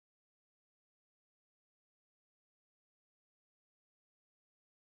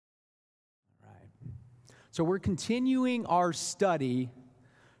So we're continuing our study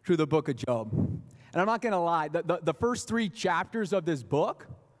through the book of Job. And I'm not going to lie, the first 3 chapters of this book,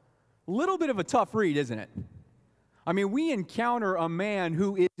 a little bit of a tough read, isn't it? I mean, we encounter a man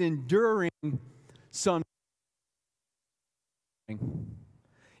who is enduring some.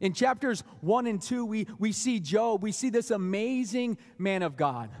 In chapters 1 and 2, we see Job. We see this amazing man of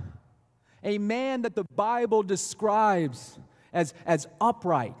God. A man that the Bible describes as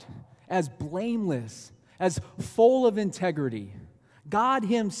upright, as blameless, as full of integrity. God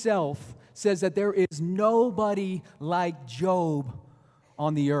himself says that there is nobody like Job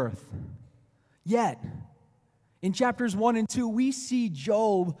on the earth. Yet, in chapters 1 and 2, we see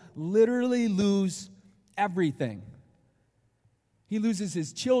Job literally lose everything. He loses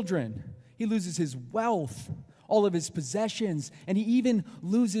his children. He loses his wealth, all of his possessions, and he even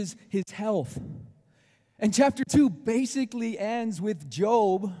loses his health. And chapter 2 basically ends with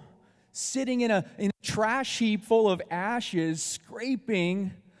Job sitting in a trash heap full of ashes,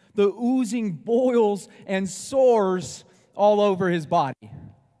 scraping the oozing boils and sores all over his body.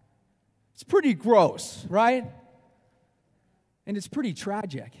 It's pretty gross, right? And it's pretty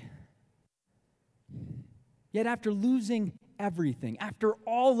tragic. Yet after losing everything, after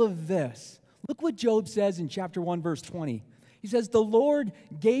all of this, look what Job says in chapter 1, verse 20. He says, "The Lord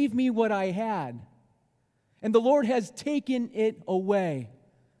gave me what I had, and the Lord has taken it away."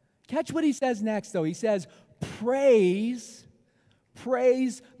 Catch what he says next, though. He says, praise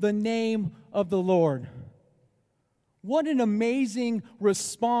the name of the Lord. What an amazing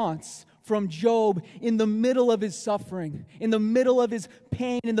response from Job in the middle of his suffering, in the middle of his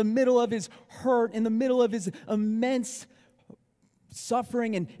pain, in the middle of his hurt, in the middle of his immense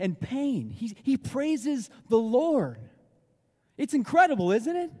suffering and pain. He praises the Lord. It's incredible,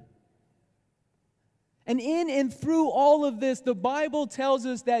 isn't it? And in and through all of this, the Bible tells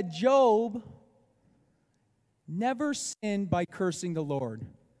us that Job never sinned by cursing the Lord.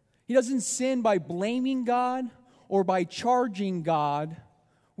 He doesn't sin by blaming God or by charging God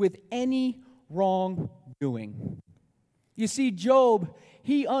with any wrongdoing. You see, Job,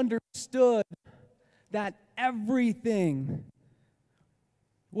 he understood that everything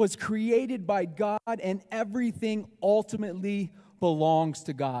was created by God and everything ultimately belongs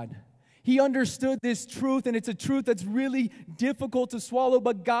to God. He understood this truth, and it's a truth that's really difficult to swallow,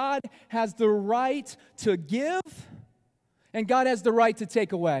 but God has the right to give, and God has the right to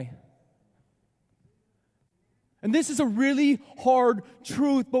take away. And this is a really hard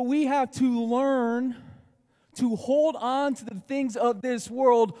truth, but we have to learn to hold on to the things of this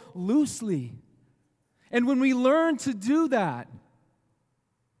world loosely. And when we learn to do that,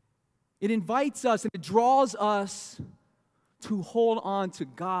 it invites us and it draws us to hold on to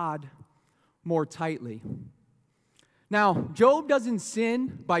God more tightly. Now, Job doesn't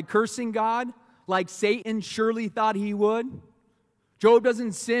sin by cursing God like Satan surely thought he would. Job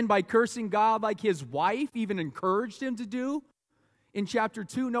doesn't sin by cursing God like his wife even encouraged him to do in chapter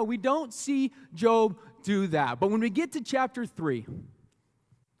 2. No, we don't see Job do that. But when we get to chapter 3,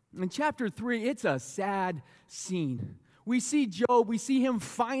 in chapter 3, it's a sad scene. We see Job, we see him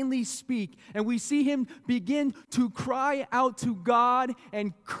finally speak, and we see him begin to cry out to God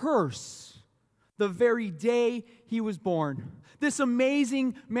and curse the very day he was born. This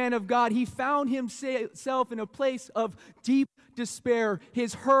amazing man of God, he found himself in a place of deep despair.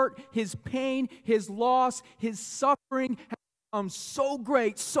 His hurt, his pain, his loss, his suffering has become so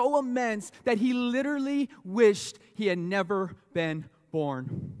great, so immense, that he literally wished he had never been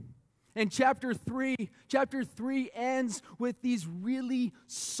born. And chapter 3 ends with these really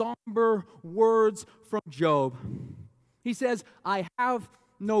somber words from Job. He says, "I have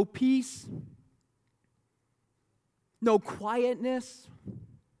no peace, no quietness.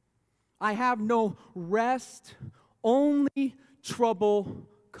 I have no rest. Only trouble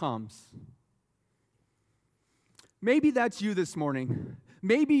comes." Maybe that's you this morning.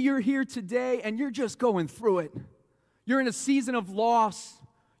 Maybe you're here today and you're just going through it. You're in a season of loss.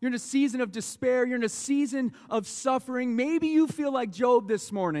 You're in a season of despair. You're in a season of suffering. Maybe you feel like Job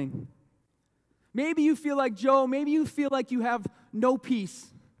this morning. Maybe you feel like Job. Maybe you feel like you have no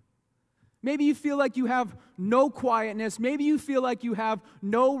peace. Maybe you feel like you have no quietness. Maybe you feel like you have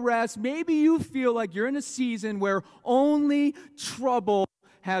no rest. Maybe you feel like you're in a season where only trouble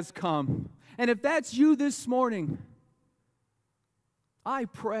has come. And if that's you this morning, I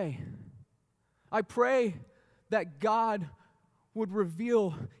pray that God would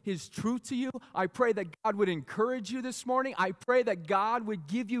reveal His truth to you. I pray that God would encourage you this morning. I pray that God would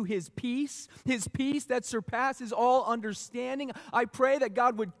give you His peace that surpasses all understanding. I pray that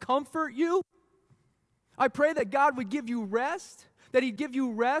God would comfort you. I pray that God would give you rest, that He'd give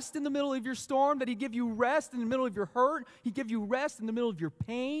you rest in the middle of your storm, that He'd give you rest in the middle of your hurt, He'd give you rest in the middle of your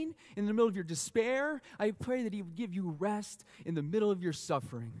pain, in the middle of your despair. I pray that He would give you rest in the middle of your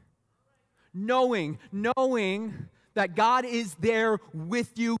suffering. Knowing that God is there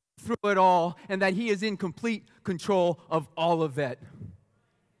with you through it all, and that He is in complete control of all of it.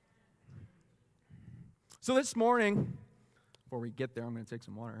 So this morning, before we get there, I'm going to take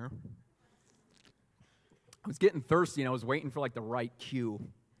some water here. I was getting thirsty, and I was waiting for like the right cue.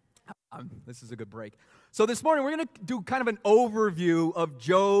 This is a good break. So this morning, we're going to do kind of an overview of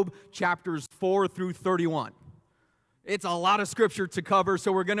Job chapters 4 through 31. It's a lot of scripture to cover,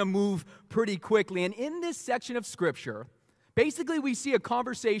 so we're going to move pretty quickly. And in this section of scripture, basically we see a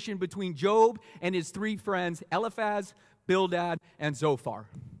conversation between Job and his three friends, Eliphaz, Bildad, and Zophar.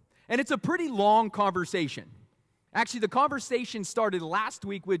 And it's a pretty long conversation. Actually, the conversation started last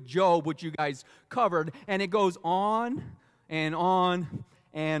week with Job, which you guys covered, and it goes on and on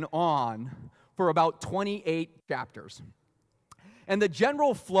and on for about 28 chapters. And the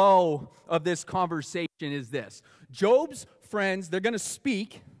general flow of this conversation is this. Job's friends, they're going to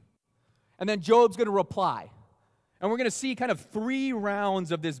speak, and then Job's going to reply. And we're going to see kind of 3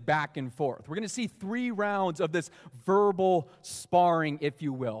 rounds of this back and forth. We're going to see 3 rounds of this verbal sparring, if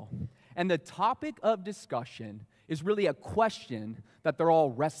you will. And the topic of discussion is really a question that they're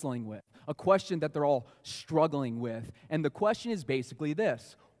all wrestling with, a question that they're all struggling with. And the question is basically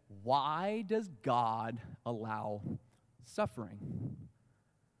this: why does God allow suffering?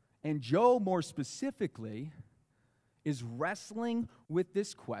 And Job, more specifically, is wrestling with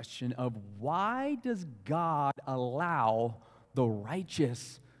this question of why does God allow the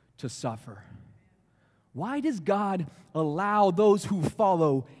righteous to suffer? Why does God allow those who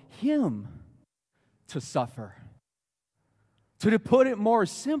follow Him to suffer? To put it more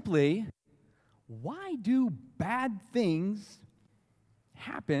simply, why do bad things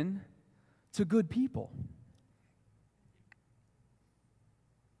happen to good people?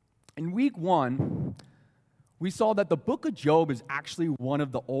 In week 1, we saw that the book of Job is actually one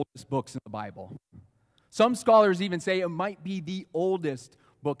of the oldest books in the Bible. Some scholars even say it might be the oldest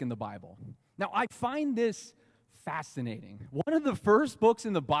book in the Bible. Now, I find this fascinating. One of the first books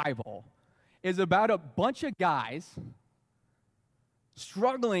in the Bible is about a bunch of guys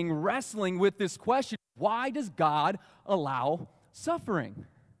struggling, wrestling with this question: why does God allow suffering?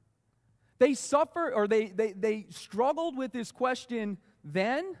 They suffer, or they struggled with this question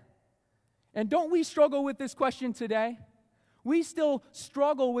then. And don't we struggle with this question today? We still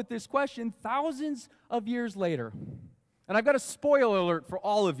struggle with this question thousands of years later. And I've got a spoiler alert for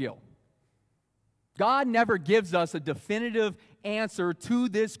all of you. God never gives us a definitive answer to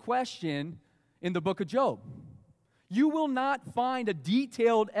this question in the book of Job. You will not find a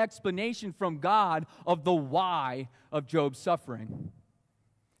detailed explanation from God of the why of Job's suffering.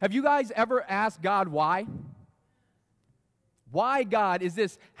 Have you guys ever asked God why? Why, God, is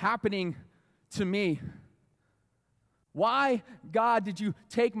this happening to me? Why, God, did you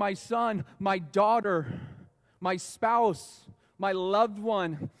take my son, my daughter, my spouse, my loved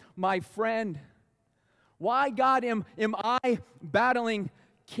one, my friend? Why, God, am I battling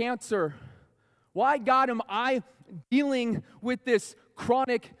cancer? Why, God, am I dealing with this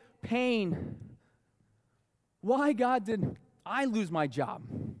chronic pain? Why, God, did I lose my job?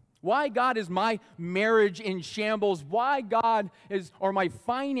 Why, God, is my marriage in shambles? Why, God, are my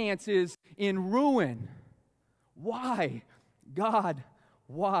finances in ruin? Why, God,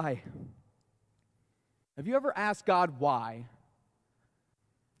 why? Have you ever asked God why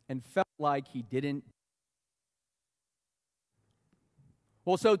and felt like He didn't?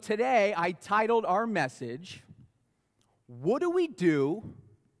 Well, so today I titled our message, "What do we do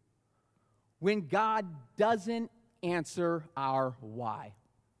when God doesn't answer our why?"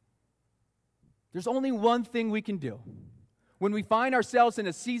 There's only one thing we can do. When we find ourselves in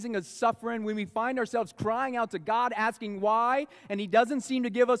a season of suffering, when we find ourselves crying out to God, asking why, and He doesn't seem to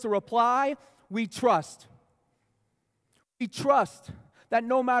give us a reply, we trust. We trust that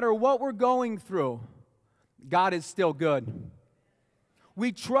no matter what we're going through, God is still good.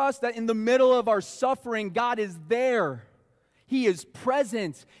 We trust that in the middle of our suffering, God is there. He is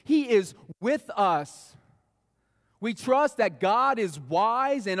present. He is with us. We trust that God is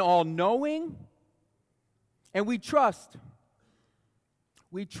wise and all-knowing. And we trust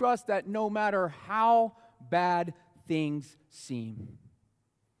that no matter how bad things seem,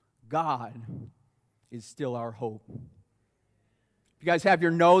 God is still our hope. If you guys have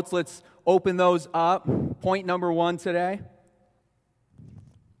your notes, let's open those up. Point number 1 today.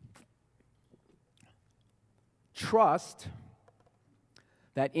 Trust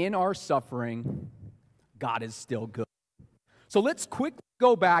that in our suffering, God is still good. So let's quickly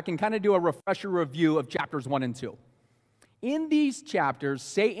go back and kind of do a refresher review of chapters 1 and 2. In these chapters,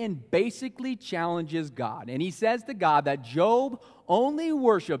 Satan basically challenges God, and he says to God that Job only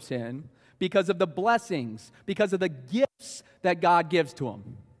worships him because of the blessings, because of the gifts that God gives to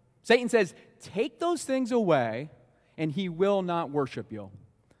him. Satan says, take those things away, and he will not worship you.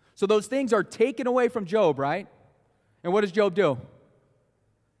 So those things are taken away from Job, right? And what does Job do?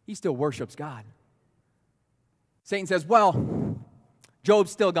 He still worships God. Satan says, well, Job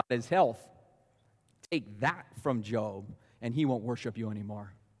still got his health. Take that from Job, and he won't worship you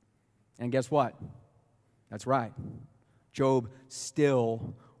anymore. And guess what? That's right. Job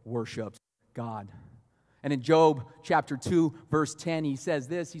still worships God. And in Job chapter 2, verse 10, he says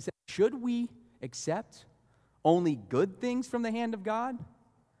this. He says, should we accept only good things from the hand of God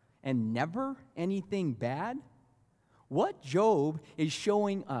and never anything bad? What Job is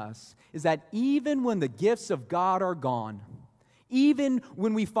showing us is that even when the gifts of God are gone, even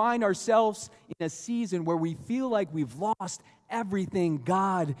when we find ourselves in a season where we feel like we've lost everything,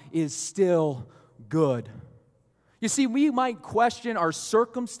 God is still good. You see, we might question our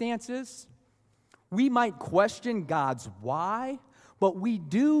circumstances. We might question God's why, but we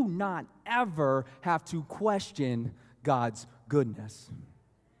do not ever have to question God's goodness.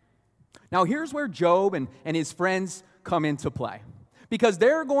 Now, here's where Job and his friends come into play, because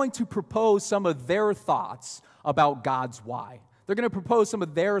they're going to propose some of their thoughts about God's why. They're going to propose some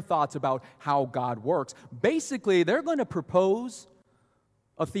of their thoughts about how God works. Basically, they're going to propose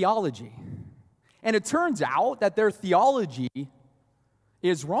a theology. And it turns out that their theology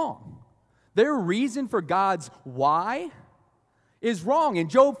is wrong. Their reason for God's why is wrong. In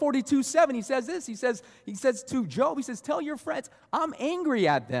Job 42:7, he says this. He says to Job, he says, tell your friends, I'm angry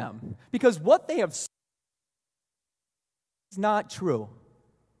at them because what they have said is not true.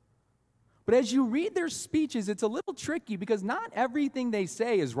 But as you read their speeches, it's a little tricky because not everything they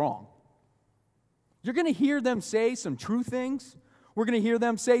say is wrong. You're going to hear them say some true things. We're going to hear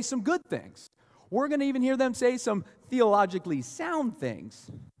them say some good things. We're going to even hear them say some theologically sound things.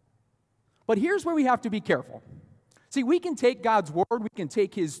 But here's where we have to be careful. See, we can take God's word, we can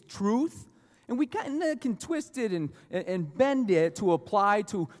take his truth, and we kind of can twist it and bend it to apply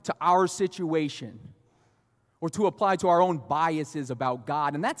to our situation, or to apply to our own biases about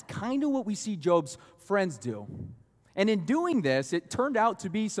God. And that's kind of what we see Job's friends do. And in doing this, it turned out to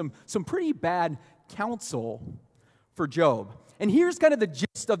be some pretty bad counsel for Job. And here's kind of the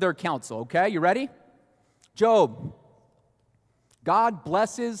gist of their counsel, okay? You ready? Job, God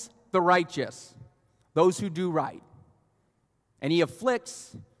blesses the righteous, those who do right. And he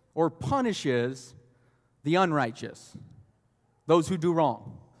afflicts or punishes the unrighteous, those who do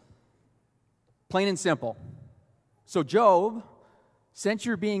wrong. Plain and simple. So Job, since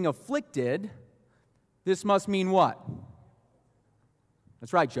you're being afflicted, this must mean what?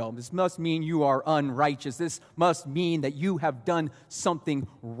 That's right, Job. This must mean you are unrighteous. This must mean that you have done something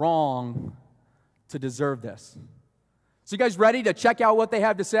wrong to deserve this. So you guys ready to check out what they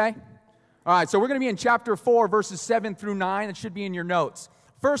have to say? All right, so we're going to be in chapter 4, verses 7 through 9. It should be in your notes.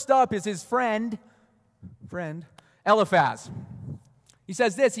 First up is his friend Eliphaz. He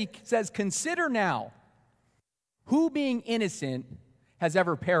says this. He says, consider now, who being innocent has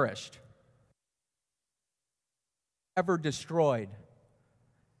ever perished, ever destroyed?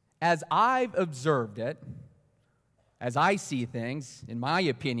 As I've observed it, as I see things, in my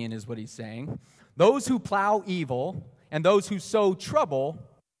opinion is what he's saying, those who plow evil and those who sow trouble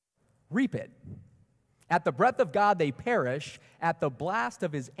reap it. At the breath of God they perish, at the blast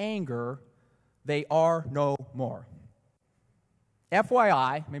of his anger they are no more.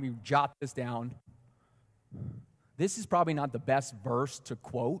 FYI, maybe jot this down. This is probably not the best verse to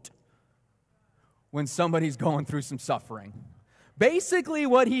quote when somebody's going through some suffering. Basically,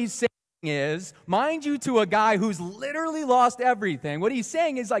 what he's saying is, mind you, to a guy who's literally lost everything, what he's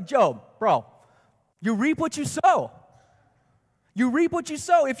saying is like, Job, bro, you reap what you sow. You reap what you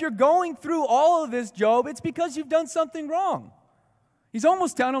sow. If you're going through all of this, Job, it's because you've done something wrong. He's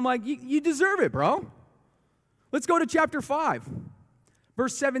almost telling him, like, you deserve it, bro. Let's go to chapter 5.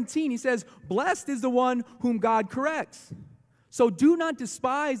 Verse 17, he says, blessed is the one whom God corrects. So do not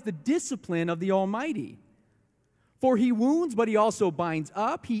despise the discipline of the Almighty. For he wounds, but he also binds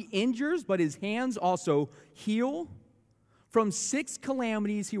up. He injures, but his hands also heal. From 6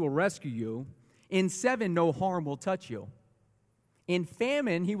 calamities he will rescue you. In 7 no harm will touch you. In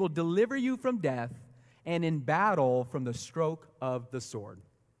famine he will deliver you from death, and in battle from the stroke of the sword.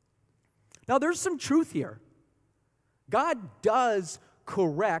 Now there's some truth here. God does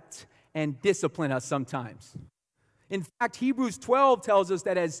correct and discipline us sometimes. In fact, Hebrews 12 tells us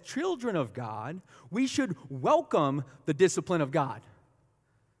that as children of God, we should welcome the discipline of God.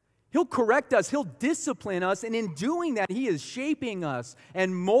 He'll correct us, He'll discipline us, and in doing that, He is shaping us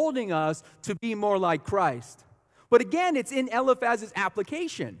and molding us to be more like Christ. But again, it's in Eliphaz's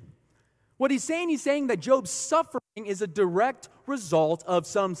application. What he's saying that Job's suffering is a direct result of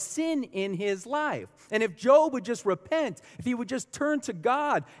some sin in his life. And if Job would just repent, if he would just turn to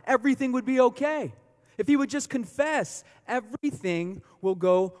God, everything would be okay. If he would just confess, everything will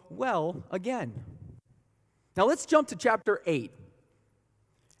go well again. Now let's jump to chapter 8.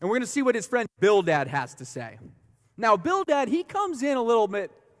 And we're going to see what his friend Bildad has to say. Now Bildad, he comes in a little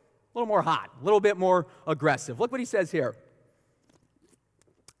more hot, a little bit more aggressive. Look what he says here.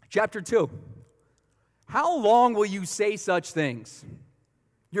 Chapter 2. How long will you say such things?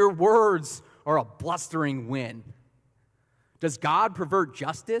 Your words are a blustering wind. Does God pervert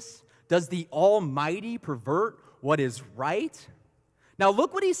justice? Does the Almighty pervert what is right? Now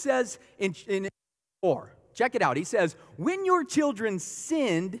look what he says in 4. Check it out. He says, when your children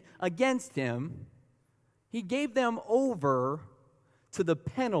sinned against him, he gave them over to the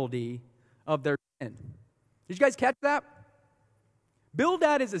penalty of their sin. Did you guys catch that?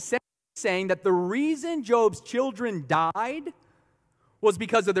 Bildad is essentially saying that the reason Job's children died was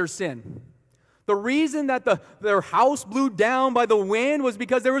because of their sin. The reason that their house blew down by the wind was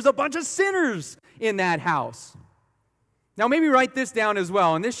because there was a bunch of sinners in that house. Now maybe write this down as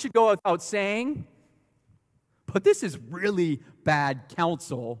well, and this should go without saying, but this is really bad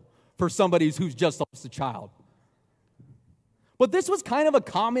counsel for somebody who's just lost a child. But this was kind of a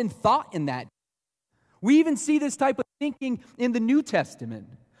common thought in that. We even see this type of thinking in the New Testament.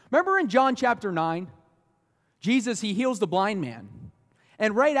 Remember in John chapter 9, Jesus, He heals the blind man.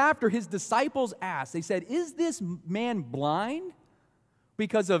 And right after, His disciples asked, they said, is this man blind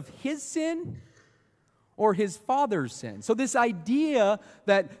because of his sin or his father's sin? So this idea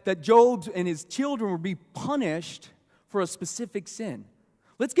that Job and his children would be punished for a specific sin.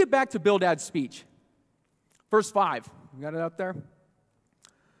 Let's get back to Bildad's speech. Verse 5. You got it up there?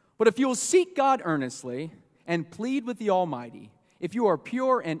 But if you will seek God earnestly and plead with the Almighty, if you are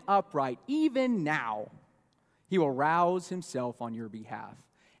pure and upright, even now, He will rouse Himself on your behalf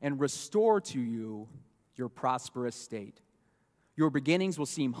and restore to you your prosperous state. Your beginnings will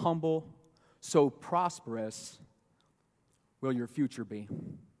seem humble, so prosperous will your future be.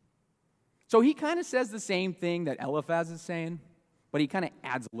 So he kind of says the same thing that Eliphaz is saying, but he kind of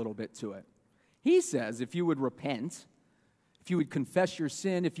adds a little bit to it. He says if you would repent, if you would confess your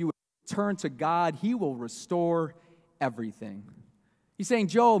sin, if you would turn to God, He will restore everything. He's saying,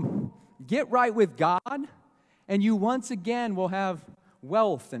 Job, get right with God, and you once again will have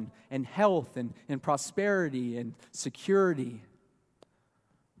wealth and health and prosperity and security.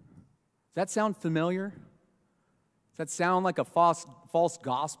 Does that sound familiar? Does that sound like a false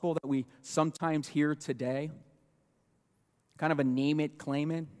gospel that we sometimes hear today? Kind of a name it, claim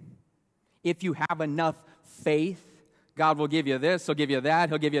it. If you have enough faith, God will give you this, He'll give you that,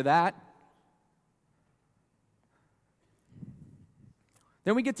 He'll give you that.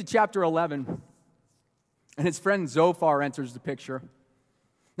 Then we get to chapter 11, and his friend Zophar enters the picture.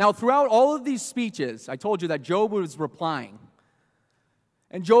 Now, throughout all of these speeches, I told you that Job was replying.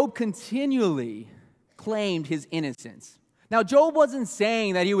 And Job continually claimed his innocence. Now, Job wasn't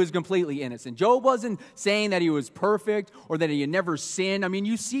saying that he was completely innocent. Job wasn't saying that he was perfect or that he had never sinned. I mean,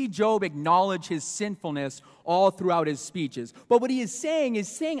 you see Job acknowledge his sinfulness all throughout his speeches. But what he is saying,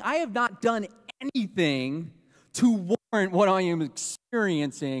 I have not done anything to warrant what I am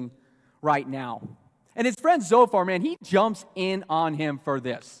experiencing right now. And his friend Zophar, man, he jumps in on him for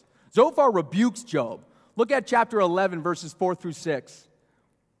this. Zophar rebukes Job. Look at chapter 11, verses 4 through 6.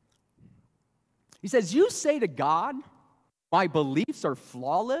 He says, you say to God, my beliefs are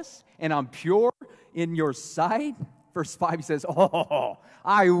flawless and I'm pure in your sight. Verse 5, he says, oh,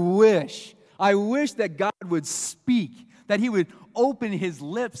 I wish that God would speak, that He would open His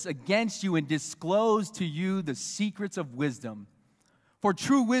lips against you and disclose to you the secrets of wisdom. For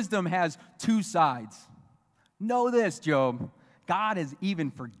true wisdom has two sides. Know this, Job, God has even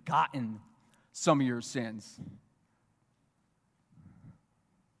forgotten some of your sins.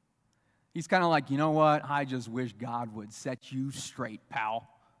 He's kind of like, you know what? I just wish God would set you straight, pal.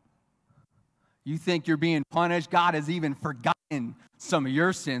 You think you're being punished? God has even forgotten some of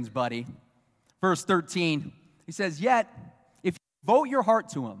your sins, buddy. Verse 13, he says, yet, if you devote your heart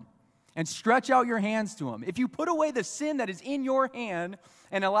to Him and stretch out your hands to Him, if you put away the sin that is in your hand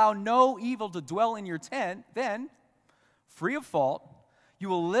and allow no evil to dwell in your tent, then, free of fault, you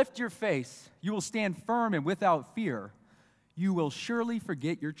will lift your face, you will stand firm and without fear. You will surely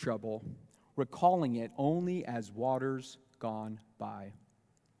forget your trouble, recalling it only as waters gone by.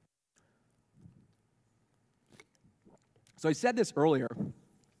 So I said this earlier,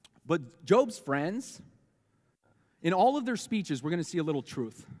 but Job's friends, in all of their speeches, we're going to see a little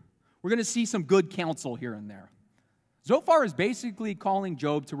truth. We're going to see some good counsel here and there. Zophar is basically calling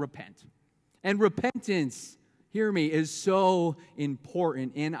Job to repent. And repentance, hear me, is so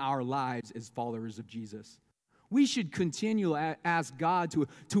important in our lives as followers of Jesus. We should continue to ask God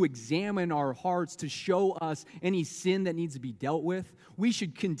to examine our hearts, to show us any sin that needs to be dealt with. We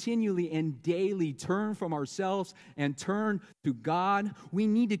should continually and daily turn from ourselves and turn to God. We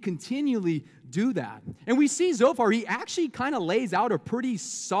need to continually do that. And we see Zophar, he actually kind of lays out a pretty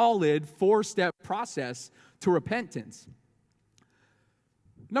solid 4-step process to repentance.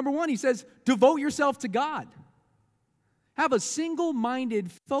 Number 1, he says, devote yourself to God. Have a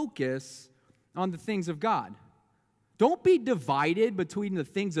single-minded focus on the things of God. Don't be divided between the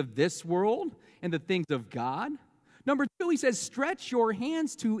things of this world and the things of God. Number 2, he says, stretch your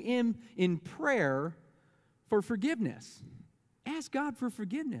hands to Him in prayer for forgiveness. Ask God for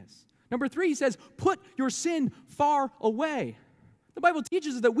forgiveness. Number 3, he says, put your sin far away. The Bible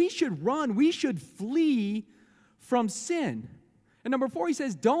teaches us that we should run, we should flee from sin. And number 4, he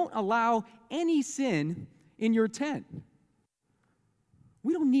says, don't allow any sin in your tent.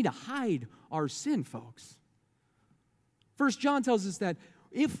 We don't need to hide our sin, folks. 1 John tells us that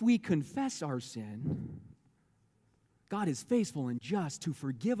if we confess our sin, God is faithful and just to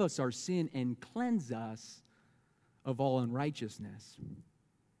forgive us our sin and cleanse us of all unrighteousness.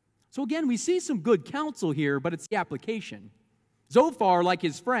 So again, we see some good counsel here, but it's the application. Zophar, like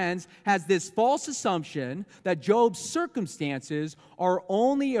his friends, has this false assumption that Job's circumstances are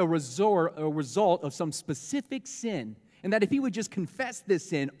only a result of some specific sin, and that if he would just confess this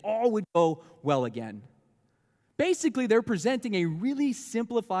sin, all would go well again. Basically, they're presenting a really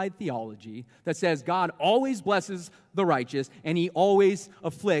simplified theology that says God always blesses the righteous and He always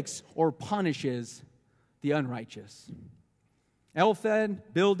afflicts or punishes the unrighteous. Eliphaz,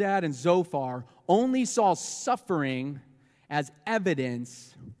 Bildad, and Zophar only saw suffering as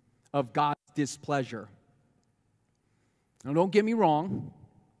evidence of God's displeasure. Now, don't get me wrong.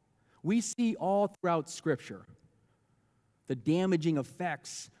 We see all throughout Scripture the damaging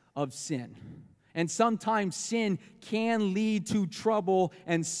effects of sin. And sometimes sin can lead to trouble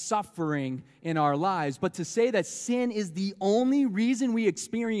and suffering in our lives. But to say that sin is the only reason we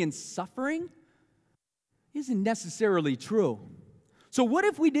experience suffering isn't necessarily true. So what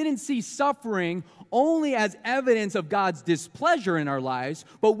if we didn't see suffering only as evidence of God's displeasure in our lives,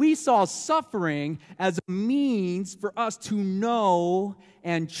 but we saw suffering as a means for us to know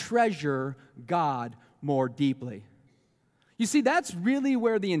and treasure God more deeply? You see, that's really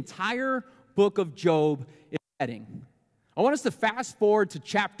where the entire book of Job is heading. I want us to fast forward to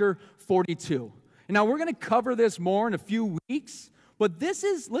chapter 42. And now we're going to cover this more in a few weeks, but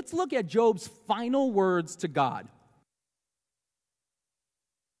let's look at Job's final words to God.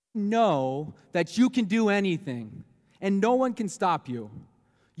 Know that you can do anything, and no one can stop you.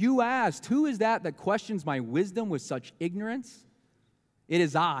 You asked, who is that questions my wisdom with such ignorance? It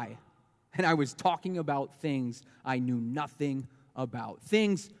is I, and I was talking about things I knew nothing about,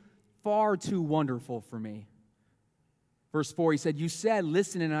 things far too wonderful for me. Verse 4, he said, you said,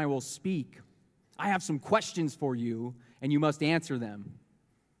 listen and I will speak. I have some questions for you, and you must answer them.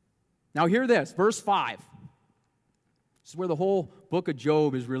 Now hear this, verse 5. This is where the whole book of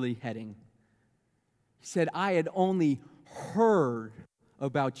Job is really heading. He said, I had only heard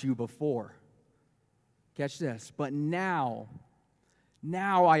about you before. Catch this. But now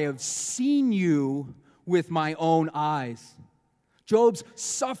I have seen you with my own eyes. Job's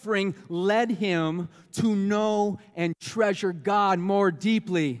suffering led him to know and treasure God more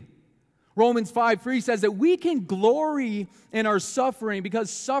deeply. Romans 5:3 says that we can glory in our suffering because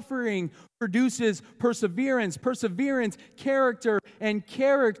suffering produces perseverance, perseverance, character, and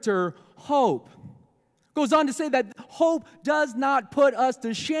character, hope. Goes on to say that hope does not put us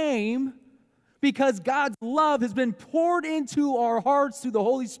to shame because God's love has been poured into our hearts through the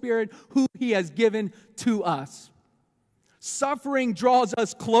Holy Spirit who He has given to us. Suffering draws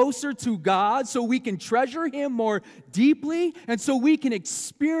us closer to God so we can treasure Him more deeply and so we can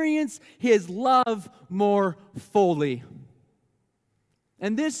experience His love more fully.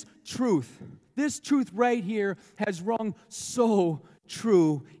 And this truth right here has rung so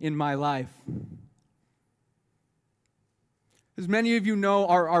true in my life. As many of you know,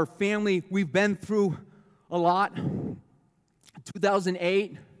 our family, we've been through a lot. In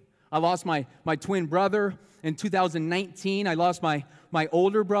 2008, I lost my twin brother. In 2019, I lost my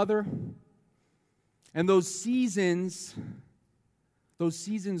older brother. And those seasons Those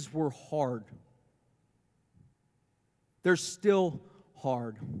seasons were hard. They're still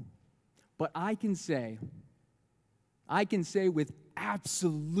hard. But I can say with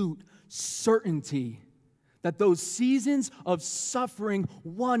absolute certainty that those seasons of suffering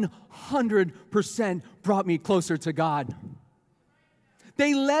 100% brought me closer to God.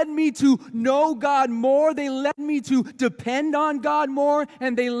 They led me to know God more. They led me to depend on God more.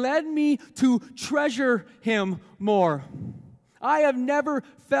 And they led me to treasure Him more. I have never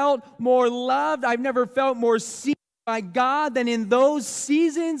felt more loved. I've never felt more seen by God than in those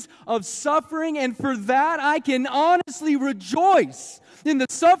seasons of suffering. And for that, I can honestly rejoice in the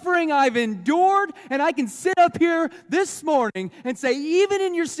suffering I've endured. And I can sit up here this morning and say, even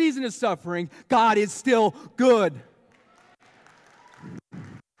in your season of suffering, God is still good.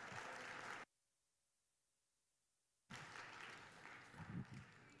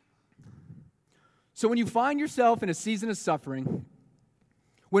 So when you find yourself in a season of suffering,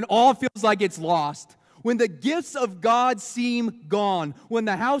 when all feels like it's lost, when the gifts of God seem gone, when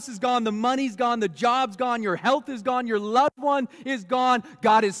the house is gone, the money's gone, the job's gone, your health is gone, your loved one is gone,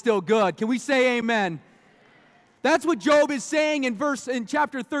 God is still good. Can we say amen? That's what Job is saying in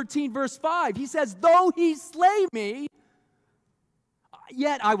chapter 13, verse 5. He says, though he slay me,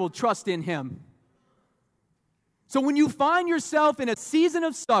 yet I will trust in him. So when you find yourself in a season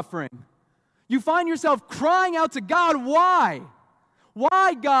of suffering, you find yourself crying out to God, why?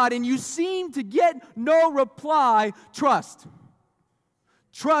 Why, God? And you seem to get no reply. Trust.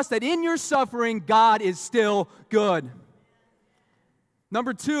 Trust that in your suffering, God is still good.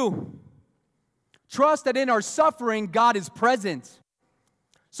 Number 2, trust that in our suffering, God is present.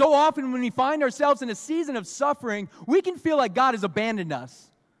 So often when we find ourselves in a season of suffering, we can feel like God has abandoned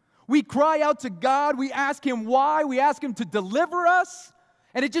us. We cry out to God. We ask Him why. We ask Him to deliver us.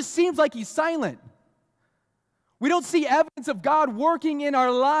 And it just seems like He's silent. We don't see evidence of God working in our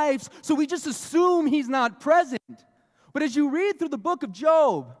lives, so we just assume He's not present. But as you read through the book of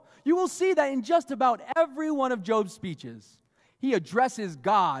Job, you will see that in just about every one of Job's speeches, he addresses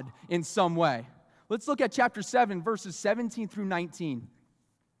God in some way. Let's look at chapter 7, verses 17 through 19.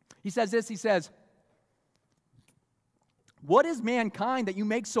 He says this, he says, "What is mankind that you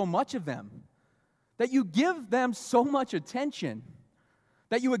make so much of them, that you give them so much attention?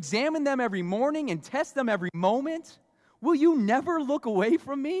 That you examine them every morning and test them every moment? Will you never look away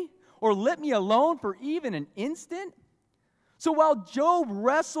from me or let me alone for even an instant?" So while Job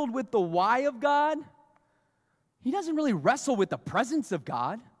wrestled with the why of God, he doesn't really wrestle with the presence of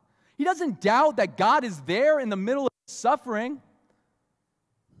God. He doesn't doubt that God is there in the middle of suffering.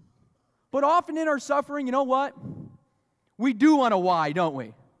 But often in our suffering, you know what? We do want a why, don't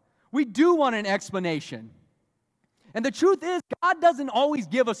we? We do want an explanation. And the truth is, God doesn't always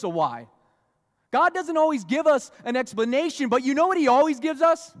give us a why. God doesn't always give us an explanation, but you know what He always gives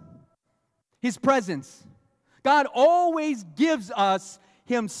us? His presence. God always gives us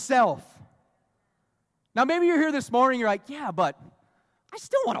Himself. Now, maybe you're here this morning, you're like, yeah, but I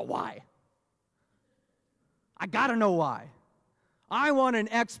still want a why. I got to know why. I want an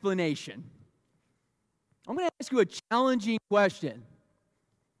explanation. I'm going to ask you a challenging question.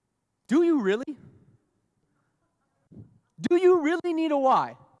 Do you really? Do you really need a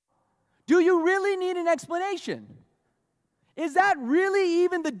why? Do you really need an explanation? Is that really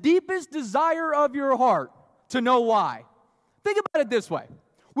even the deepest desire of your heart to know why? Think about it this way.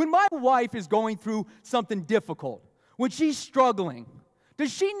 When my wife is going through something difficult, when she's struggling,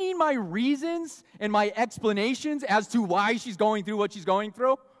 does she need my reasons and my explanations as to why she's going through what she's going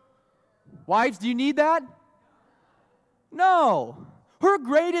through? Wives, do you need that? No. Her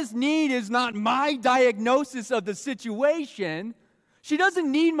greatest need is not my diagnosis of the situation. She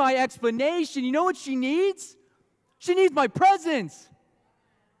doesn't need my explanation. You know what she needs? She needs my presence.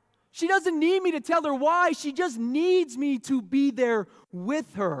 She doesn't need me to tell her why. She just needs me to be there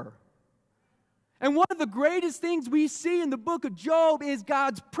with her. And one of the greatest things we see in the book of Job is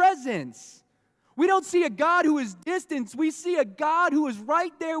God's presence. We don't see a God who is distant. We see a God who is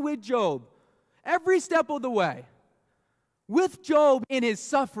right there with Job every step of the way, with Job in his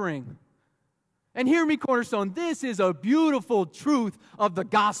suffering. And hear me, Cornerstone, this is a beautiful truth of the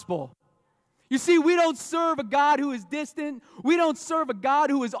gospel. You see, we don't serve a God who is distant. We don't serve a God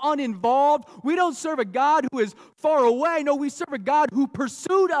who is uninvolved. We don't serve a God who is far away. No, we serve a God who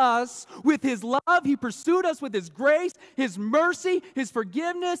pursued us with His love. He pursued us with His grace, His mercy, His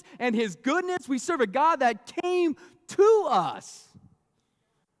forgiveness, and His goodness. We serve a God that came to us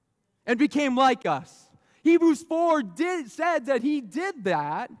and became like us. Hebrews 4 said that He did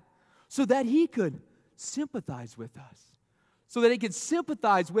that so that He could sympathize with us. So that He could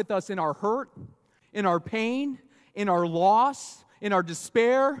sympathize with us in our hurt, in our pain, in our loss, in our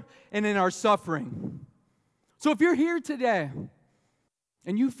despair, and in our suffering. So if you're here today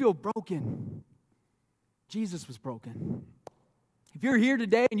and you feel broken, Jesus was broken. If you're here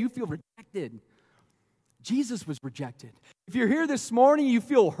today and you feel rejected, Jesus was rejected. If you're here this morning and you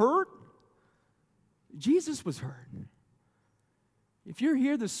feel hurt, Jesus was hurt. If you're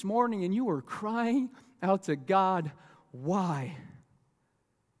here this morning and you are crying out to God, why?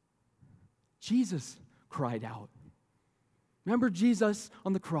 Jesus cried out. Remember Jesus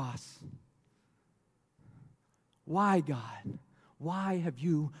on the cross. Why, God? Why have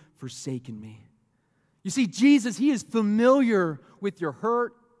you forsaken me? You see, Jesus, He is familiar with your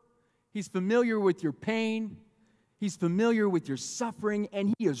hurt. He's familiar with your pain. He's familiar with your suffering,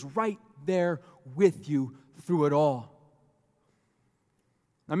 and He is right there with you through it all.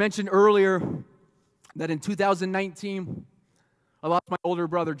 I mentioned earlier that in 2019, I lost my older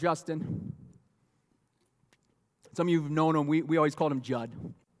brother, Justin. Some of you have known him. We always called him Judd.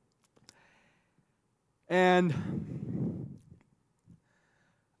 And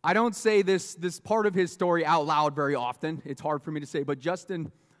I don't say this part of his story out loud very often. It's hard for me to say, but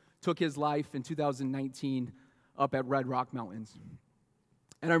Justin took his life in 2019 up at Red Rock Mountains.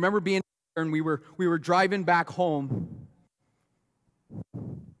 And I remember being there, and we were driving back home.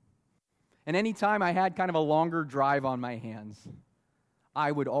 And anytime I had kind of a longer drive on my hands,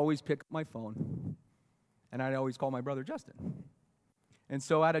 I would always pick up my phone, and I'd always call my brother Justin. And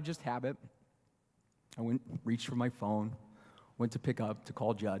so out of just habit, I reached for my phone, went to pick up to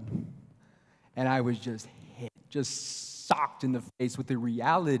call Judd, and I was just hit, just socked in the face with the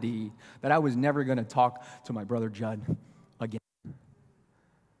reality that I was never going to talk to my brother Judd again.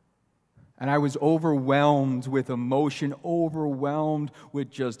 And I was overwhelmed with emotion, overwhelmed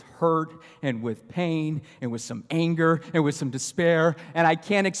with just hurt and with pain and with some anger and with some despair. And I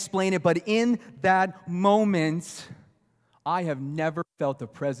can't explain it, but in that moment, I have never felt the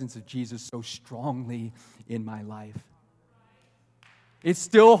presence of Jesus so strongly in my life. It's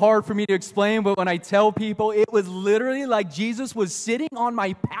still hard for me to explain, but when I tell people, it was literally like Jesus was sitting on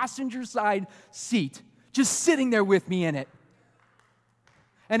my passenger side seat, just sitting there with me in it.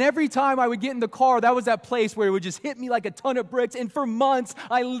 And every time I would get in the car, that was that place where it would just hit me like a ton of bricks. And for months,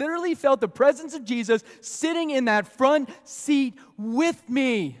 I literally felt the presence of Jesus sitting in that front seat with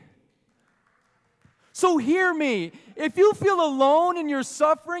me. So hear me. If you feel alone in your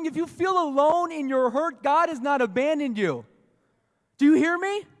suffering, if you feel alone in your hurt, God has not abandoned you. Do you hear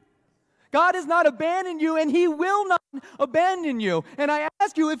me? God has not abandoned you, and He will not abandon you. And I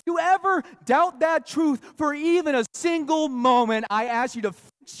ask you, if you ever doubt that truth for even a single moment, I ask you to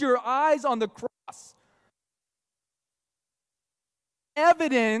fix your eyes on the cross.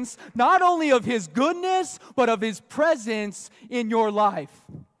 Evidence not only of His goodness, but of His presence in your life.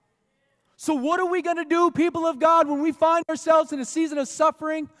 So what are we going to do, people of God, when we find ourselves in a season of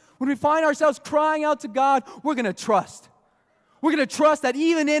suffering, when we find ourselves crying out to God? We're going to trust. We're going to trust that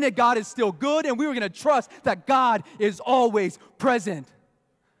even in it, God is still good, and we're going to trust that God is always present.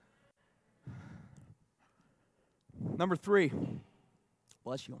 Number 3,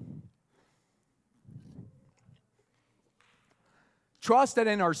 bless you. Trust that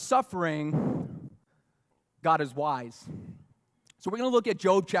in our suffering, God is wise. So we're going to look at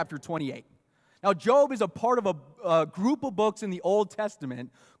Job chapter 28. Now, Job is a part of a group of books in the Old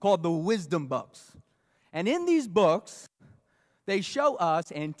Testament called the wisdom books. And in these books, they show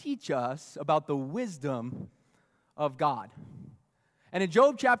us and teach us about the wisdom of God. And in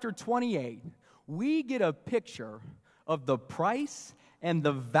Job chapter 28, we get a picture of the price and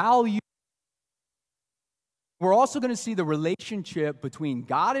the value. We're also going to see the relationship between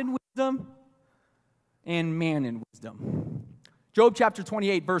God and wisdom and man and wisdom. Job chapter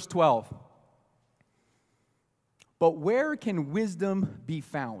 28, verse 12. But where can wisdom be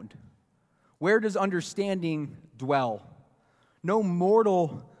found? Where does understanding dwell? No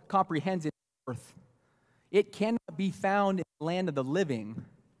mortal comprehends its worth. It cannot be found in the land of the living.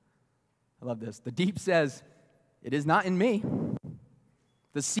 I love this. The deep says, it is not in me.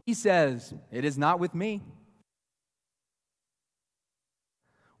 The sea says, it is not with me.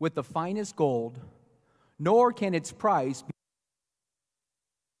 With the finest gold, nor can its price be.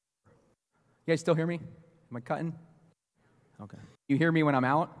 You guys still hear me? Am I cutting? Okay. You hear me when I'm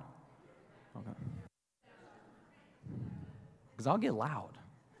out? Okay. Because I'll get loud.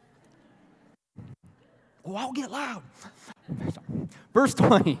 Oh, I'll get loud. Verse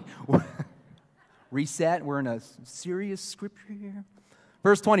 20. Reset. We're in a serious scripture here.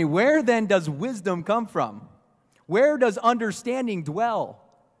 Verse 20. Where then does wisdom come from? Where does understanding dwell?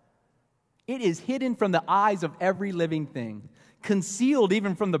 It is hidden from the eyes of every living thing, concealed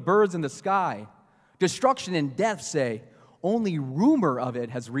even from the birds in the sky. Destruction and death say, Only rumor of it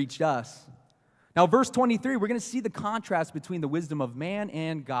has reached us. Now, verse 23, we're going to see the contrast between the wisdom of man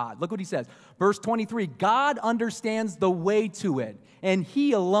and God. Look what he says. Verse 23, God understands the way to it, and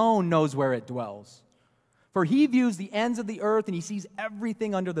he alone knows where it dwells. For he views the ends of the earth, and he sees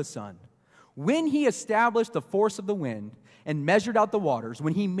everything under the sun. When he established the force of the wind and measured out the waters,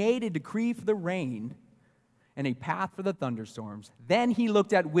 when he made a decree for the rain and a path for the thunderstorms, then he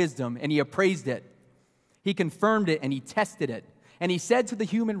looked at wisdom and he appraised it. He confirmed it and he tested it. And he said to the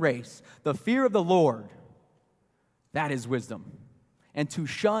human race, the fear of the Lord, that is wisdom. And to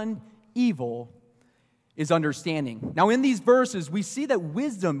shun evil is understanding. Now in these verses, we see that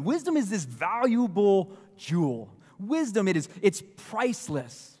wisdom is this valuable jewel. Wisdom, it's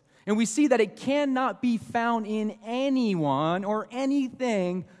priceless. And we see that it cannot be found in anyone or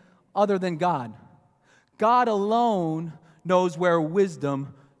anything other than God. God alone knows where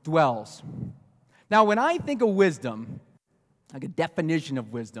wisdom dwells. Now when I think of wisdom, like a definition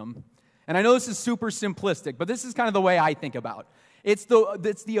of wisdom, and I know this is super simplistic, but this is kind of the way I think about it.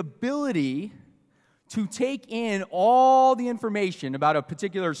 It's the ability to take in all the information about a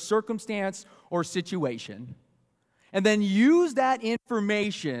particular circumstance or situation, and then use that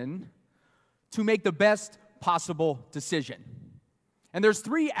information to make the best possible decision. And there's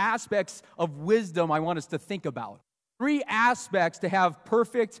three aspects of wisdom I want us to think about. Three aspects to have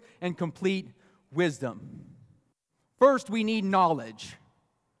perfect and complete wisdom. First, we need knowledge.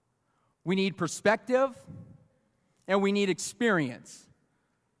 We need perspective, and we need experience.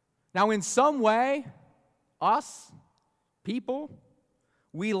 Now, in some way, us, people,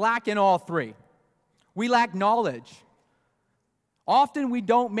 we lack in all three. We lack knowledge. Often we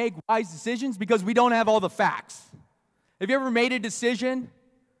don't make wise decisions because we don't have all the facts. Have you ever made a decision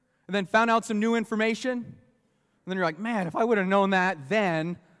and then found out some new information? And then you're like, man, if I would have known that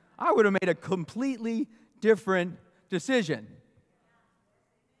then, I would have made a completely different decision.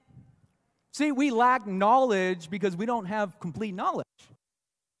 See, we lack knowledge because we don't have complete knowledge.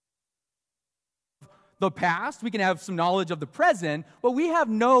 The past, we can have some knowledge of the present, but we have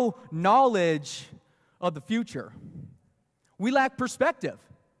no knowledge of the future. We lack perspective.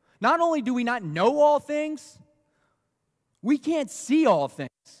 Not only do we not know all things, we can't see all things.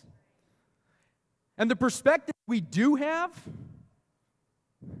 And the perspective we do have,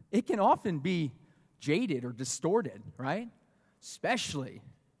 it can often be jaded or distorted, right? Especially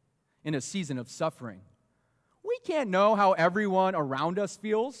in a season of suffering. We can't know how everyone around us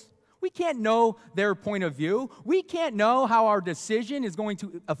feels. We can't know their point of view. We can't know how our decision is going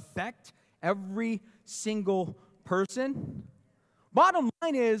to affect every single person. Bottom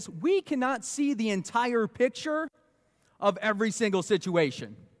line is, we cannot see the entire picture of every single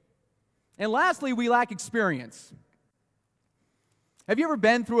situation. And lastly, we lack experience. Have you ever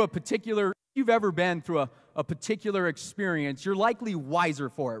been through a particular experience, you're likely wiser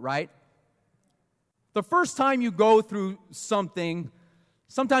for it, right? The first time you go through something,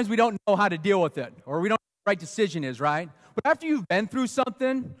 sometimes we don't know how to deal with it, or we don't know what the right decision is, right? But after you've been through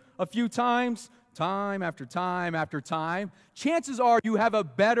something a few times, time after time after time, chances are you have a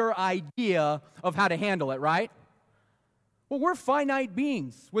better idea of how to handle it, right? Well, we're finite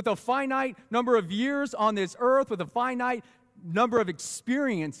beings with a finite number of years on this earth, with a finite number of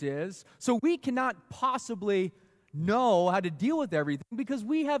experiences, so we cannot possibly know how to deal with everything because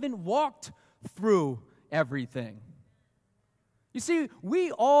we haven't walked through everything. You see,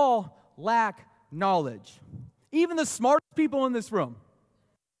 we all lack knowledge. Even the smartest people in this room.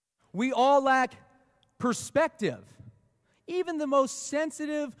 We all lack perspective. Even the most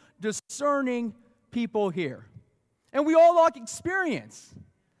sensitive, discerning people here. And we all lack experience.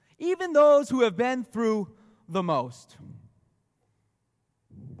 Even those who have been through the most.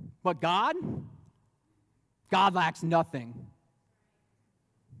 But God lacks nothing.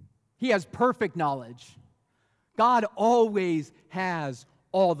 He has perfect knowledge. God always has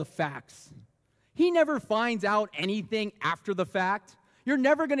all the facts. He never finds out anything after the fact. You're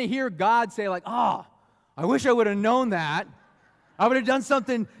never going to hear God say like, I wish I would have known that. I would have done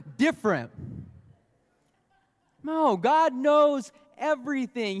something different. No, God knows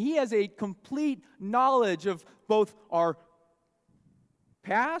everything. He has a complete knowledge of both our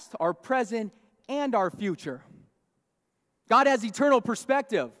past, our present, and our future. God has eternal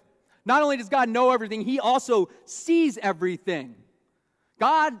perspective. Not only does God know everything, He also sees everything.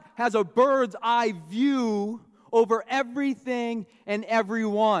 God has a bird's eye view over everything and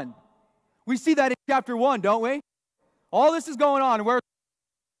everyone. We see that in chapter 1, don't we? All this is going on where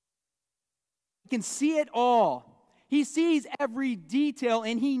He can see it all. He sees every detail,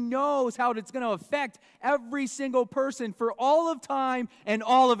 and He knows how it's going to affect every single person for all of time and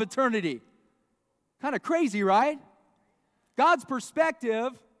all of eternity. Kind of crazy, right? God's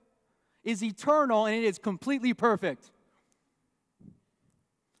perspective is eternal and it is completely perfect.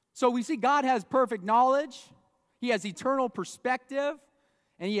 So we see God has perfect knowledge, He has eternal perspective,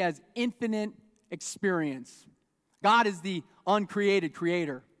 and He has infinite experience. God is the uncreated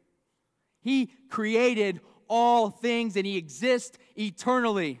creator. He created all things and He exists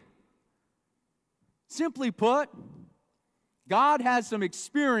eternally. Simply put, God has some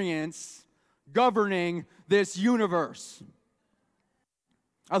experience governing this universe.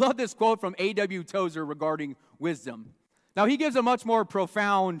 I love this quote from A.W. Tozer regarding wisdom. Now, he gives a much more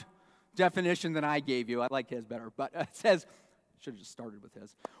profound definition than I gave you. I like his better, but it says, should have just started with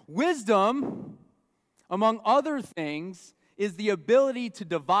his. Wisdom, among other things, is the ability to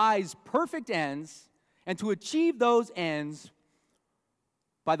devise perfect ends and to achieve those ends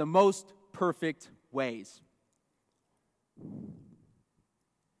by the most perfect ways.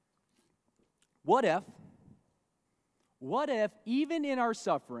 What if even in our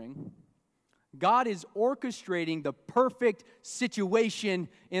suffering, God is orchestrating the perfect situation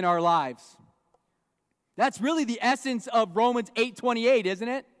in our lives? That's really the essence of Romans 8:28, isn't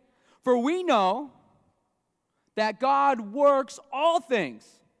it? For we know that God works all things.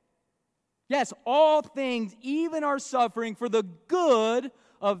 Yes, all things, even our suffering, for the good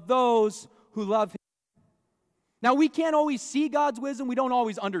of those who love Him. Now, we can't always see God's wisdom. We don't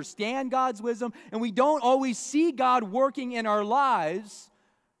always understand God's wisdom. And we don't always see God working in our lives.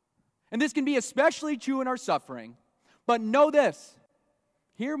 And this can be especially true in our suffering. But know this.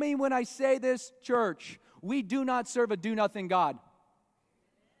 Hear me when I say this, church. We do not serve a do-nothing God.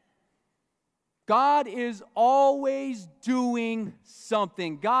 God is always doing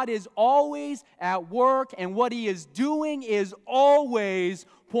something. God is always at work, and what He is doing is always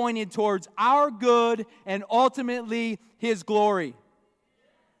pointed towards our good and ultimately His glory.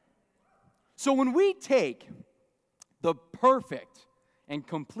 So when we take the perfect and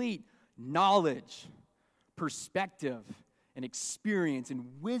complete knowledge, perspective, and experience and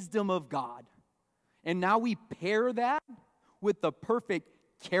wisdom of God, and now we pair that with the perfect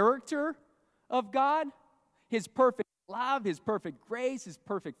character of God, His perfect love, His perfect grace, His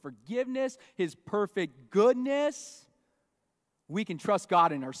perfect forgiveness, His perfect goodness, we can trust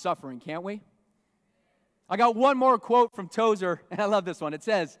God in our suffering, can't we? I got one more quote from Tozer, and I love this one. It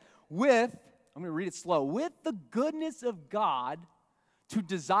says, I'm going to read it slow, with the goodness of God to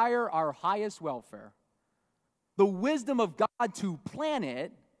desire our highest welfare, the wisdom of God to plan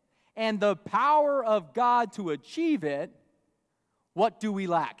it, and the power of God to achieve it, what do we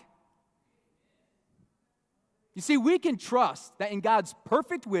lack? You see, we can trust that in God's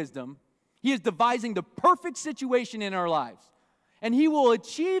perfect wisdom, He is devising the perfect situation in our lives. And He will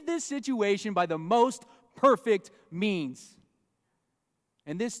achieve this situation by the most perfect means.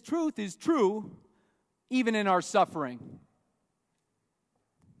 And this truth is true even in our suffering.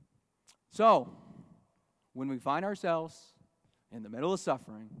 So, when we find ourselves in the middle of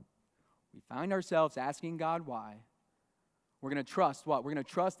suffering, we find ourselves asking God why, we're going to trust what? We're going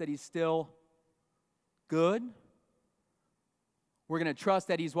to trust that He's still good. We're going to trust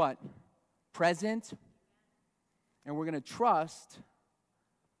that He's what? Present. And we're going to trust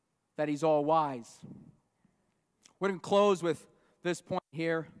that He's all wise. We're going to close with this point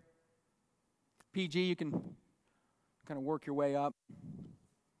here. PG, you can kind of work your way up.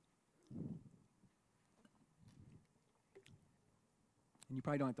 And you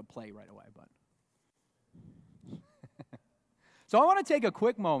probably don't have to play right away, but. So I want to take a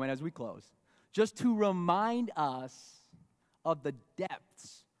quick moment as we close, just to remind us of the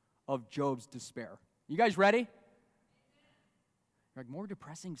depths of Job's despair. You guys ready? You're like, more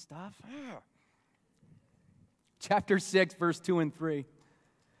depressing stuff? Chapter 6, verse 2 and 3.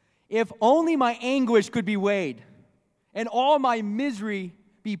 If only my anguish could be weighed, and all my misery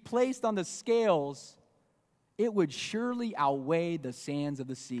be placed on the scales, it would surely outweigh the sands of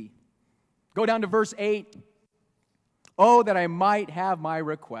the sea. Go down to verse 8. Oh, that I might have my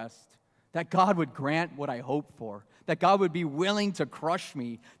request, that God would grant what I hope for, that God would be willing to crush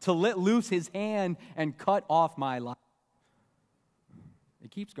me, to let loose His hand and cut off my life.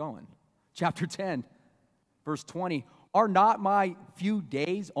 It keeps going. Chapter 10, verse 20. Are not my few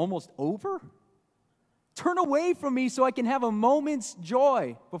days almost over? Turn away from me so I can have a moment's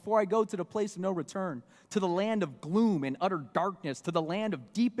joy before I go to the place of no return, to the land of gloom and utter darkness, to the land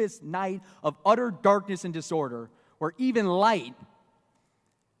of deepest night, of utter darkness and disorder, where even light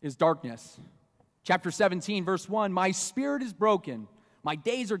is darkness. Chapter 17, verse 1, my spirit is broken, my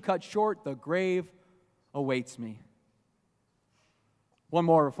days are cut short, the grave awaits me. One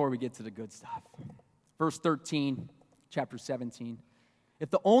more before we get to the good stuff. Verse 13, chapter 17. If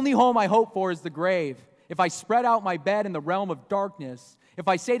the only home I hope for is the grave, If I spread out my bed in the realm of darkness, if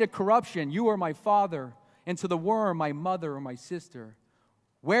I say to corruption, you are my father, and to the worm, my mother or my sister,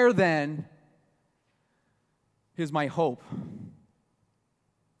 where then is my hope?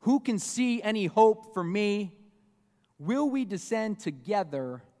 Who can see any hope for me? Will we descend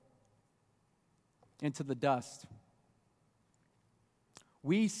together into the dust?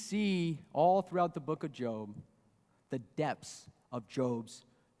 We see all throughout the book of Job the depths of Job's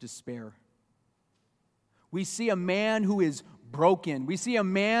despair. We see a man who is broken. We see a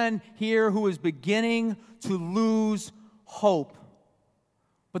man here who is beginning to lose hope.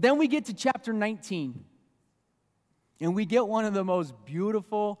 But then we get to chapter 19, and we get one of the most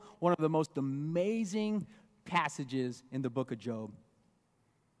beautiful, one of the most amazing passages in the book of Job.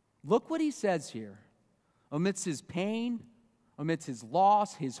 Look what he says here. Amidst his pain, amidst his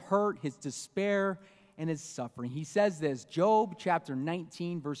loss, his hurt, his despair, and his suffering. He says this, Job chapter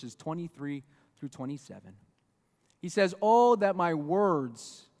 19, verses 23 through 27. He says, "Oh, that my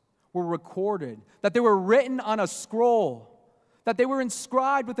words were recorded, that they were written on a scroll, that they were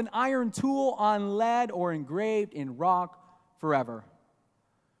inscribed with an iron tool on lead or engraved in rock forever."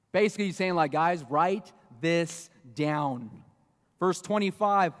 Basically, he's saying, like, guys, write this down. Verse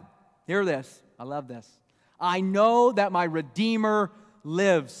 25, hear this. I love this. "I know that my Redeemer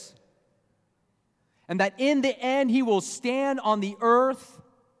lives, and that in the end he will stand on the earth.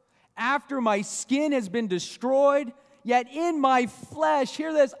 After my skin has been destroyed, yet in my flesh,"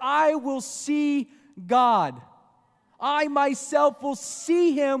 hear this, "I will see God. I myself will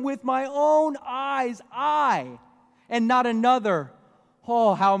see him with my own eyes, I, and not another.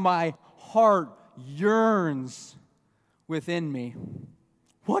 Oh, how my heart yearns within me."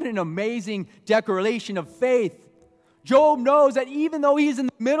 What an amazing declaration of faith. Job knows that even though he's in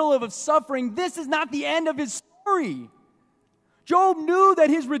the middle of suffering, this is not the end of his story. Job knew that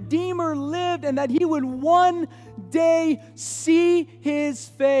his Redeemer lived and that he would one day see his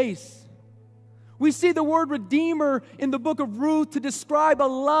face. We see the word Redeemer in the book of Ruth to describe a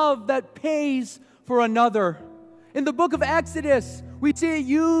love that pays for another. In the book of Exodus, we see it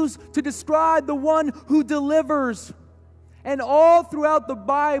used to describe the one who delivers. And all throughout the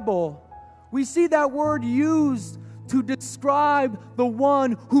Bible, we see that word used to describe the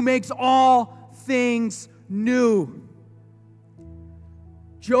one who makes all things new.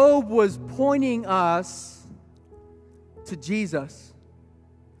 Job was pointing us to Jesus,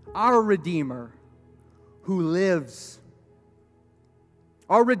 our Redeemer, who lives.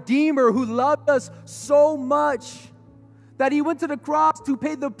 Our Redeemer who loved us so much that he went to the cross to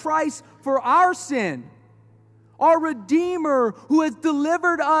pay the price for our sin. Our Redeemer who has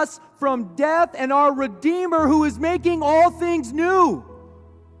delivered us from death, and our Redeemer who is making all things new.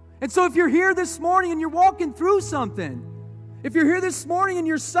 And so if you're here this morning and you're walking through something, if you're here this morning and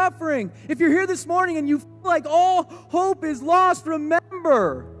you're suffering, if you're here this morning and you feel like all hope is lost,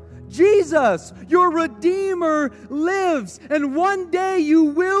 remember, Jesus, your Redeemer, lives. And one day you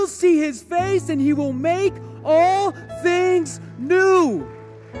will see his face and he will make all things new.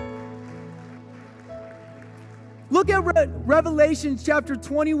 Look at Revelation chapter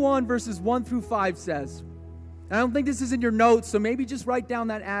 21, verses 1 through 5 says. I don't think this is in your notes, so maybe just write down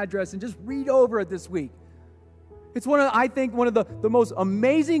that address and just read over it this week. It's one of the most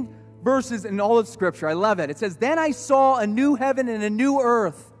amazing verses in all of Scripture. I love it. It says, "Then I saw a new heaven and a new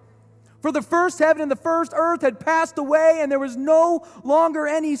earth. For the first heaven and the first earth had passed away, and there was no longer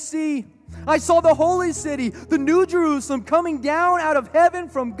any sea. I saw the holy city, the new Jerusalem, coming down out of heaven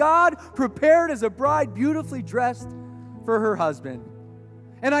from God, prepared as a bride beautifully dressed for her husband.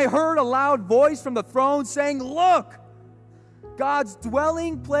 And I heard a loud voice from the throne saying, 'Look, God's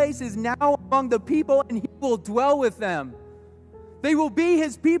dwelling place is now among the people, and he will dwell with them. They will be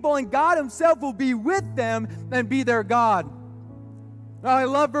his people, and God himself will be with them and be their God.'" Now, I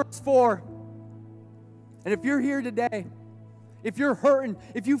love verse 4. And if you're here today, if you're hurting,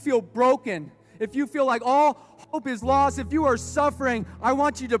 if you feel broken, if you feel like all hope is lost, if you are suffering, I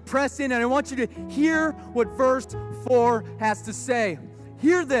want you to press in and I want you to hear what verse 4 has to say.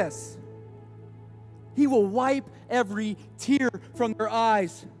 Hear this. He will wipe every tear from their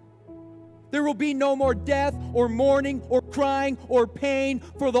eyes. There will be no more death or mourning or crying or pain,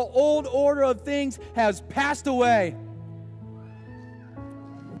 for the old order of things has passed away.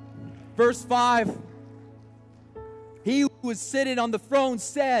 Verse 5. He who was sitting on the throne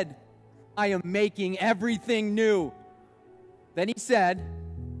said, "I am making everything new." Then he said,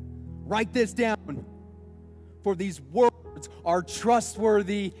 "Write this down, for these words are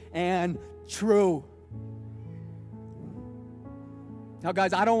trustworthy and true." Now,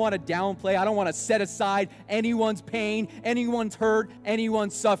 guys, I don't want to downplay, I don't want to set aside anyone's pain, anyone's hurt,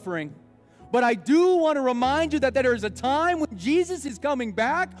 anyone's suffering. But I do want to remind you that there is a time when Jesus is coming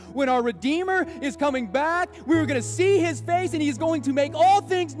back, when our Redeemer is coming back. We're going to see His face, and He is going to make all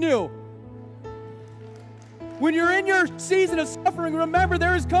things new. When you're in your season of suffering, remember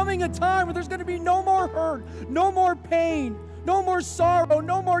there is coming a time where there's going to be no more hurt, no more pain, no more sorrow,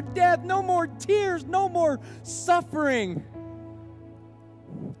 no more death, no more tears, no more suffering.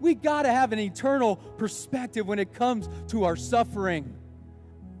 We got to have an eternal perspective when it comes to our suffering.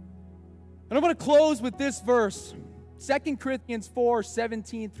 And I'm going to close with this verse, 2 Corinthians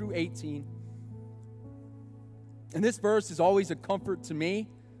 4:17 through 18. And this verse is always a comfort to me,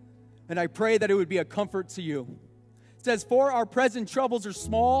 and I pray that it would be a comfort to you. It says, "For our present troubles are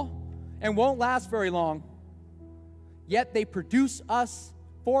small and won't last very long, yet they produce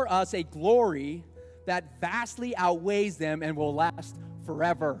for us a glory that vastly outweighs them and will last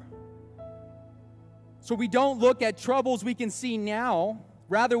forever." So we don't look at troubles we can see now.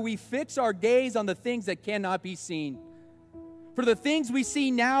 Rather, we fix our gaze on the things that cannot be seen. For the things we see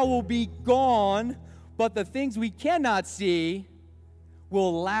now will be gone, but the things we cannot see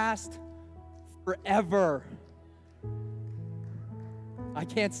will last forever. I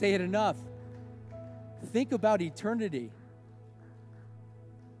can't say it enough. Think about eternity.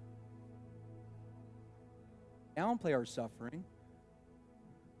 Downplay our suffering.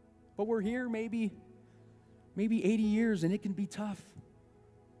 But we're here maybe 80 years, and it can be tough.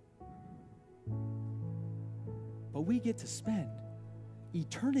 But we get to spend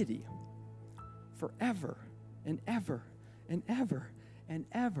eternity forever and ever and ever and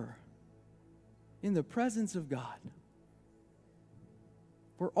ever in the presence of God,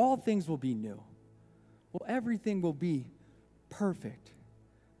 where all things will be new, where everything will be perfect,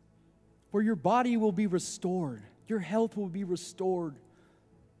 where your body will be restored, your health will be restored.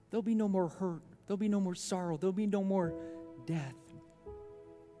 There'll be no more hurt, there'll be no more sorrow, there'll be no more death.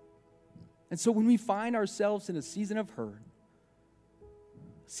 And so when we find ourselves in a season of hurt,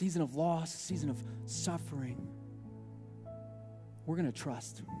 a season of loss, a season of suffering, we're going to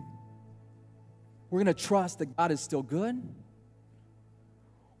trust. We're going to trust that God is still good.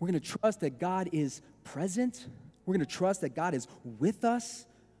 We're going to trust that God is present. We're going to trust that God is with us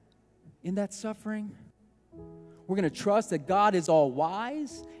in that suffering. We're going to trust that God is all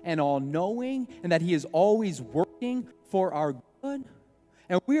wise and all knowing, and that He is always working for our good.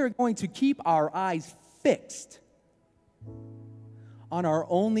 And we are going to keep our eyes fixed on our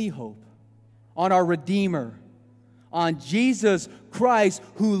only hope, on our Redeemer, on Jesus Christ,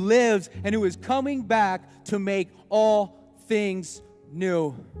 who lives and who is coming back to make all things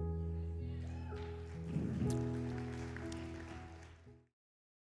new.